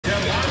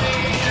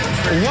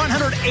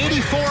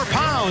184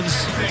 pounds.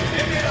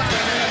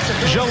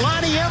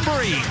 Jelani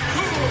Embree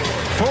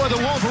for the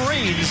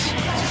Wolverines.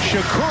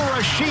 Shakur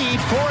Rasheed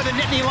for the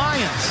Nittany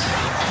Lions.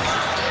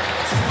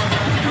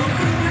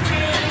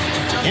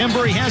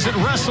 Embree hasn't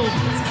wrestled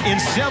in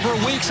several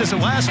weeks, as the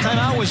last time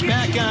I was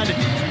back on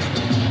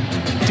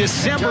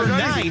December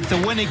 9th,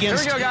 the win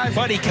against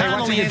Buddy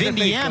Connolly of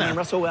Indiana.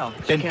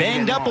 Been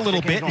banged up a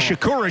little bit. And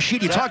Shakur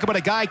Rasheed, you talk about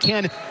a guy,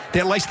 Ken,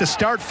 that likes to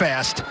start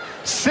fast.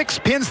 6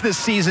 pins this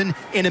season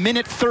in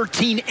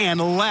 1:13 and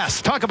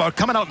less. Talk about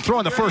coming out and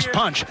throwing the first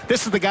punch.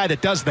 This is the guy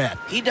that does that.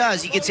 He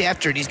does. He gets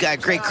after it. He's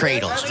got great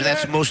cradles. And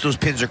that's where most of those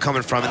pins are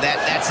coming from. And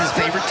that's his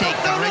favorite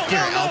takedown right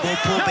there. Elbow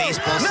pull,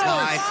 baseball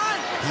slide.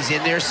 He's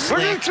in there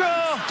slick.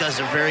 Does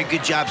a very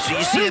good job. So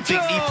you see a big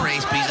knee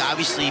brace, but he's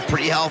obviously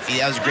pretty healthy.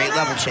 That was a great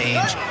level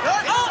change.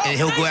 And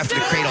he'll go after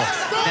the cradle.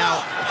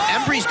 Now,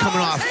 Embree's coming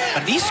off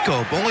a knee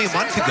scope only a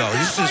month ago.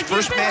 This is his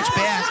first match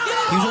back.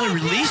 He was only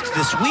released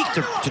this week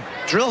to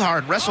drill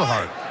hard and wrestle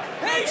hard.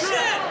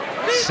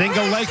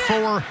 Single leg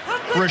for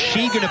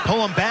Rasheed, going to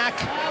pull him back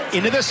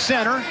into the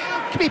center.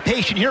 Can be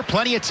patient here,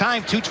 plenty of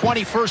time,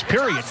 2:21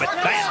 period. But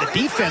man, the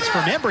defense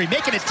from Embree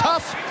making it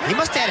tough. He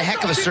must have had a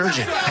heck of a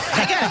surgeon.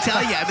 I got to tell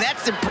you, I mean,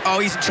 oh,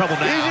 he's in trouble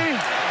now.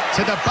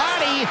 To the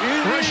body,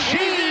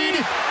 Rasheed.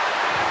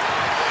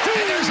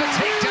 And there's a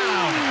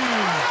takedown.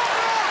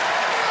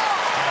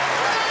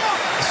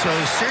 So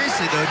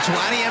seriously, though,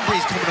 Jelani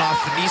Embree's coming off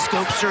the knee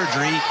scope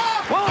surgery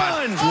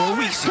about 4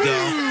 weeks ago.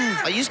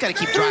 You just got to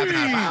keep driving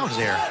out of bounds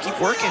there. Keep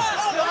working.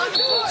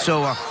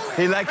 So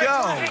he let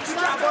go.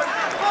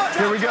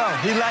 Here we go.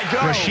 He let go.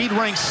 Rasheed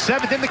ranks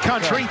 7th in the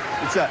country.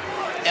 What's that?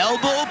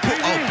 Elbow pull.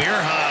 Oh, bear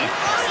hug.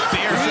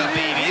 Bear hug,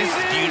 baby. This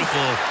is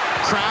beautiful.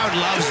 Crowd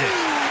loves it.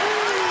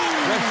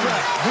 Red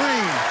flag.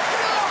 Green.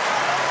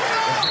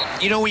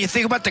 You know, when you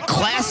think about the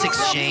classics,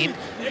 Shane,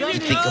 you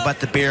think about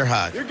the bear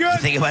hug. You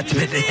think about the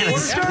banana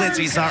splits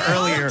we saw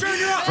earlier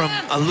from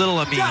a little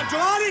Amin. All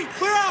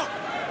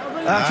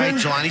right,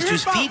 Jelani's to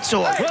his feet.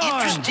 So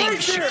interesting.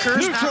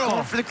 Shakur's not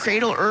going for the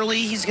cradle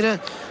early. He's going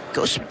to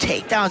go some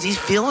takedowns. He's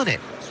feeling it.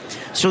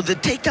 So the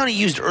takedown he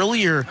used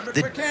earlier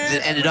that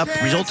ended up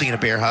resulting in a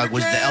bear hug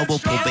was the elbow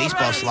pull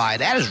baseball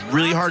slide. That is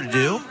really hard to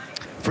do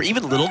for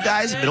even little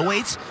guys,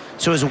 middleweights.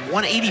 So as a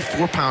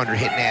 184-pounder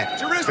hitting that,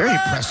 very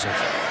impressive.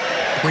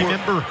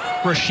 Remember,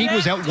 Rasheed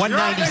was at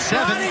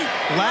 197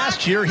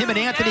 last year. Him and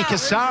Anthony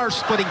Cassar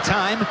splitting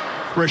time.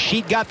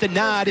 Rasheed got the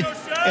nod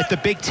at the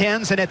Big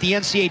Tens and at the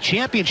NCAA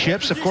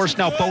championships. Of course,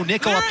 now Bo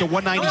Nickel up to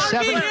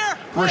 197.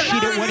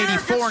 Rasheed at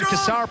 184, and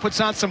Cassar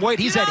puts on some weight.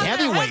 He's at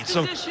heavyweight,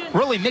 so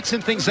really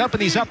mixing things up in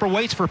these upper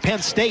weights for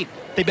Penn State.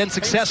 They've been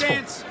successful.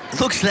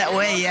 Looks that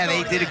way, yeah.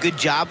 They did a good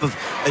job of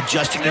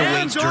adjusting their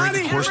weights during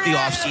the course of the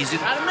offseason.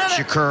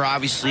 Shakur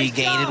obviously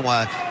gaining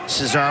while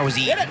Cesar was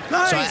eating.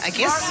 So I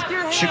guess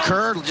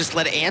Shakur just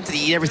let Anthony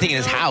eat everything in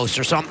his house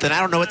or something. I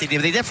don't know what they did,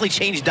 but they definitely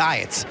changed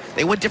diets.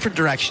 They went different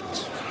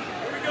directions.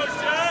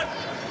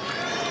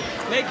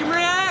 Make him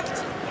react.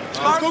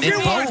 And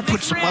Bo will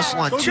put some muscle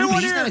on too,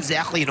 but he's not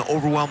exactly an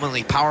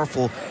overwhelmingly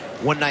powerful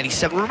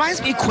 197.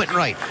 Reminds me of Quentin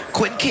Wright.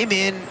 Quentin came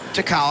in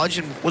to college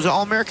and was an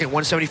All-American at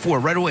 174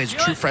 right away as a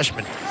true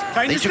freshman.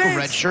 They took a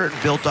red shirt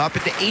and built up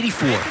into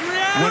 84. Won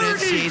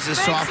NCAAs as a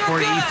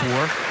sophomore at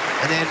 84.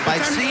 And then by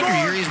senior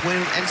year, he's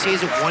winning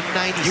NCAAs at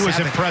 197. He was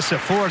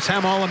impressive.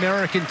 4-time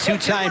All-American,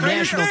 2-time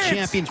national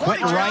champion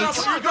Quentin Wright.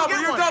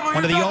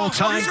 One of the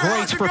all-time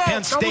greats for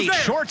Penn State.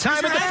 Short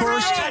time in the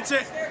first.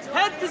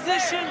 Head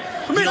position.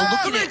 You know,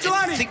 looking at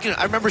thinking,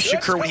 I remember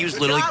Shakur when he was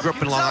little. He grew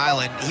up in Long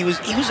Island. He was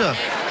a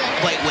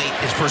lightweight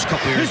his first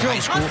couple years in high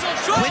school. Ooh,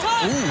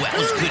 that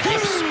was good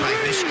hips by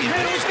Michigan,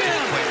 but it just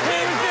didn't quite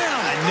work.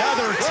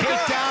 Another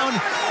takedown.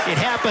 It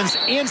happens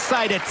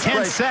inside of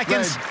 10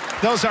 seconds.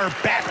 Those are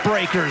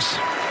backbreakers.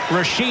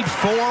 Rasheed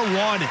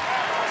 4-1.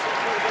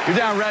 You're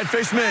down, Red.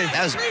 Face me.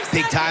 That was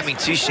big timing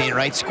too, Shane,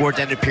 right? Scored at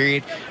the end of the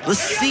period. Let's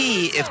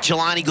see if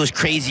Jelani goes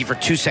crazy for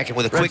 2 seconds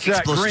with a quick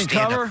explosive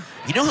stand-up.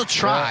 You know he'll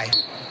try.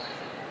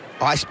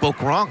 Oh, I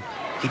spoke wrong.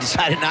 He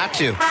decided not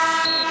to.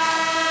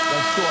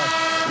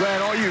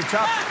 Red, all you.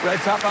 Red,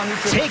 top on your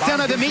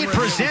Takedown of the meet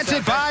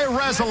presented by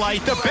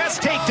Resolite. The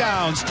best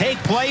takedowns take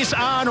place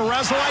on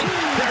Resolite.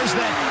 There's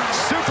that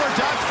super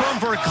duck from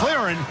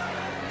Verclaren.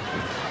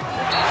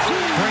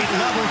 Great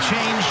level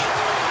change.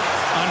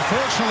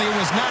 Unfortunately, it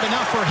was not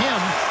enough for him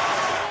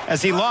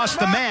as he lost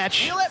the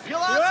match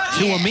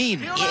to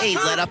Amin. Yeah, he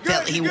let up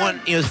that. He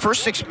won. You know, the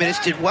first 6 minutes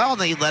did well,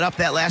 and then he let up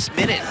that last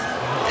minute.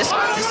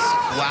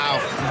 Wow.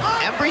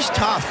 Embree's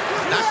tough.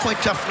 Not quite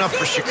tough enough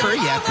for Shakur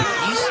yet, but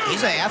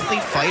he's an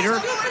athlete fighter.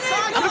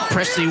 I'm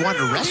impressed that he wanted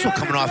to wrestle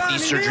coming off knee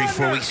surgery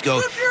 4 weeks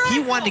ago. He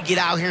wanted to get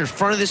out here in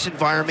front of this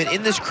environment,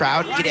 in this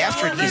crowd, and get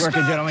after it.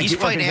 He's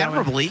fighting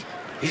admirably.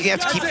 He's going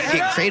to have to keep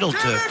getting cradled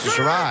to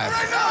survive.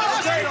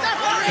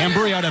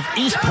 Embree out of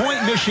East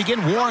Point, Michigan,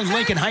 Warren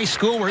Lincoln High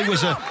School, where he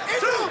was a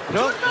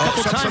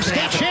couple times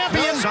state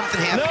champion.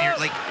 Something happened here.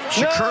 Like,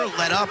 Shakur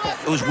let up.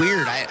 It was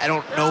weird. I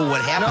don't know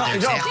what happened there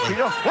exactly.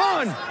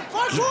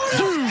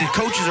 The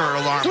coaches are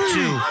alarmed,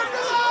 too.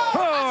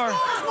 4.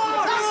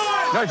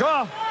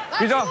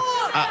 He's off.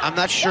 I'm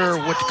not sure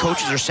what the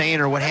coaches are saying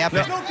or what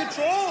happened. No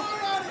control.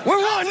 We're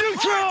on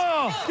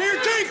neutral. Get your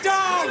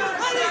takedown.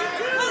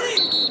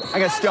 I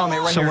got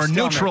stalemate right so here. So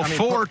we're stalemate. neutral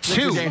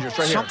 4-2.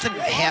 Right something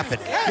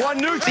happened. One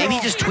neutral. Maybe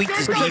he just tweaked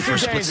his knee for a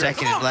split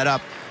second and let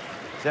up.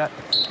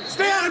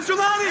 Stay on him,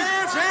 Jelani.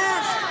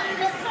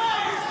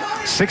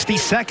 Hands. 60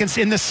 seconds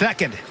in the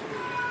second.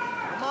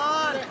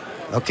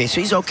 Okay,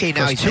 so he's okay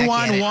now. He's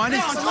 2-on-1.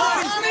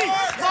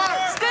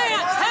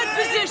 Stance, head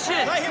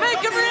position. Make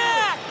him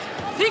react.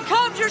 He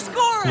comes, you're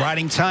scoring.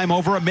 Riding time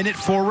over a minute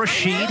for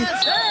Rasheed.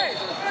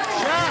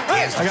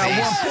 I got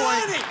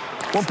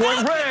 1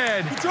 point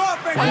red.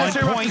 1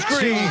 point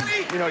to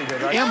You know you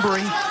did, right?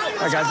 Embree.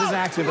 All right, guys, this is an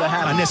accident, but that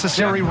happened.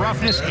 Unnecessary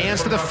roughness,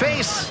 hands to the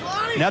face.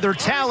 Another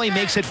tally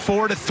makes it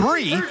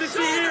 4-3.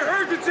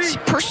 See,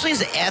 personally,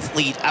 as an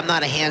athlete, I'm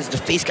not a hands to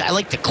face guy. I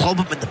like to club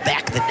him in the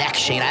back of the neck,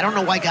 Shane. I don't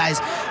know why guys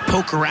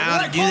poke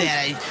around and do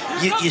that.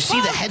 You see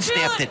the head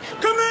snap that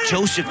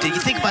Joseph did. You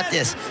think about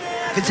this.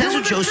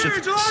 Vincenzo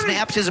Joseph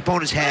snaps his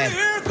opponent's head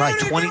probably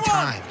 20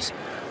 times.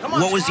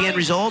 What was the end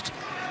result?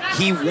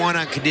 He won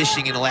on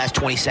conditioning in the last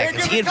 20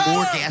 seconds. He had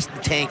more gas in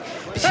the tank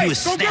because he was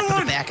snapping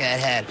the back of that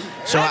head.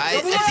 So I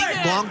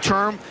think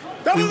long-term,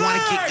 we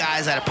want to get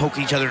guys out of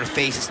poking each other in the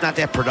face. It's not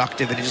that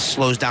productive, and it just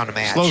slows down the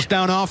match. Slows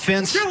down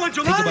offense. Think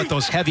about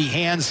those heavy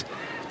hands.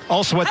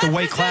 Also at the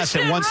weight class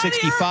at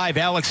 165,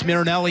 Alex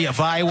Marinelli of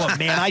Iowa.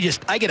 Man, I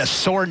get a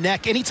sore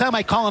neck. Anytime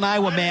I call an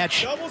Iowa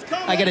match,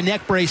 I get a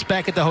neck brace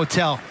back at the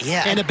hotel.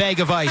 Yeah. And a bag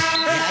of ice. Yeah,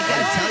 I got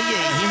to tell you,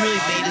 he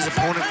really made his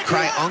opponent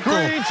cry uncle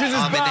in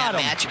that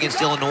match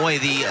against Illinois.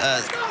 The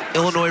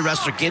Illinois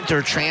wrestler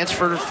Ginter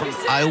transferred from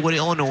Iowa to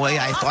Illinois.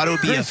 I thought it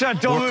would be a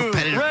more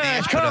competitive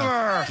match,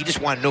 but he just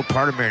wanted no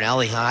part of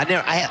Marinelli, huh?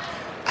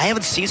 I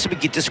haven't seen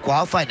somebody get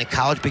disqualified in a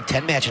college Big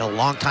Ten match in a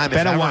long time.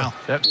 Been a while.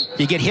 Yep.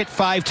 You get hit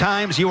 5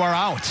 times, you are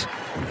out.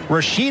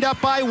 Rasheed up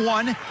by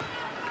 1.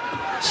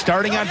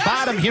 Starting on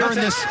bottom here in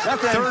this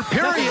third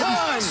period.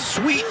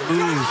 Sweet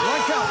move.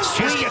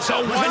 Just gets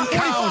a 1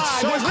 count.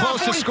 So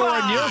close to score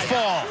a near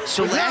fall.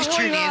 So last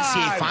year in the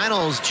NCAA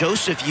Finals,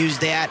 Joseph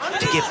used that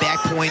to get back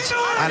points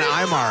on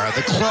Aymara,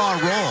 the claw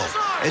roll.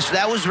 And so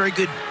that was very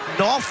good.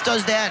 Nolf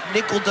does that.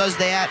 Nickel does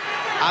that.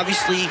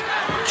 Obviously,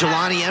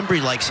 Jelani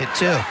Embree likes it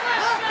too.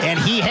 And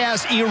he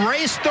has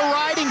erased the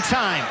riding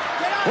time.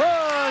 1.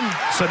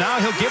 So now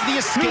he'll give the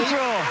escape.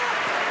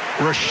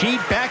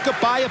 Rasheed back up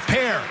by a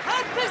pair.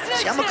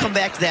 See, I'm going to come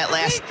back to that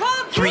last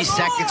 3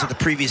 seconds of the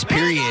previous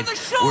period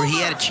where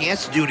he had a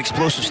chance to do an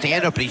explosive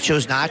stand-up, and he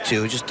chose not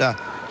to. Just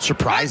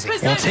surprising.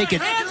 We'll take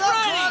it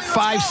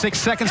 5-6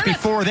 seconds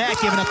before that,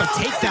 giving up a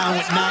takedown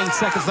with 9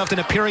 seconds left in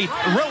the period.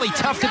 Really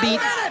tough to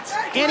beat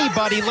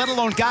anybody, let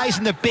alone guys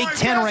in the Big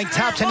Ten, ranked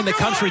top 10 in the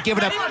country,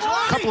 giving up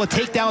a couple of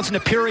takedowns in a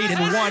period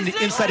and 1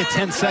 inside of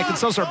 10 seconds.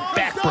 Those are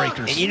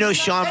backbreakers. And you know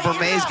Sean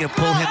Bourmet is going to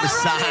pull him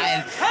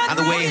aside on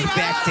the way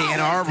back to Ann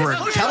Arbor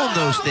and tell him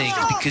those things,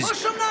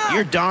 because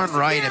you're darn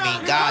right. I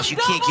mean, gosh, you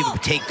can't give him a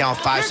takedown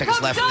 5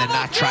 seconds left and then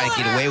not try to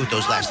get away with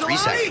those last 3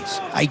 seconds.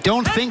 I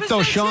don't think,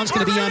 though, Sean's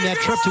going to be on that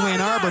trip to Ann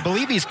Arbor. I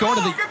believe he's going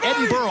to the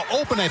Edinburgh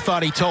Open, I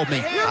thought he told me.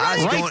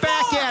 Right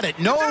back at it.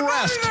 No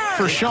rest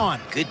for Sean.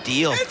 Good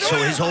deal. So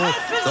the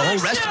whole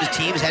rest of his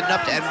team is heading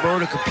up to Edinburgh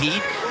to compete.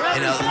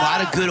 And a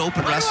lot of good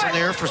open wrestling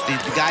there for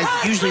the guys.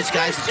 Usually it's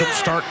guys that don't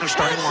start in their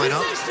starting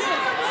lineup.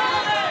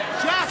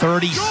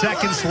 30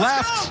 seconds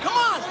left.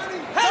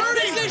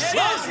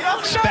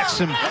 Expect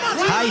some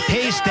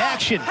high-paced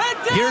action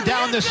here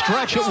down the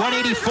stretch at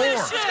 184.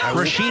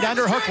 Rasheed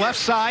underhook left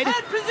side. Well,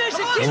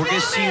 we're going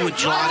to see what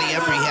Jelani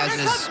Embree has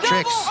in his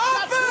tricks.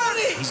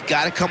 He's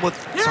got to come with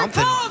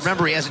something.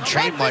 Remember, he hasn't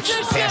trained much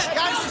the past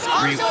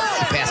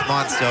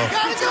month, so.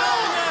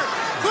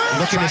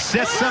 Looking to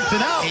set something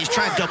out. He's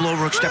trying to double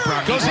overhook, step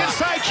around. Goes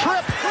inside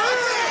trip.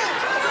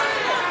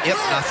 Yep,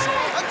 nothing.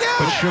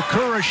 But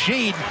Shakur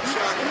Rasheed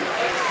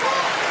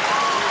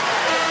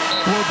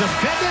will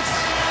defend it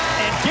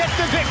and get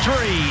the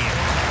victory.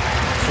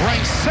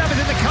 Ranked 7th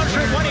in the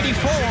country at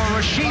 184.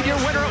 Rasheed, your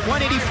winner at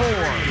 184.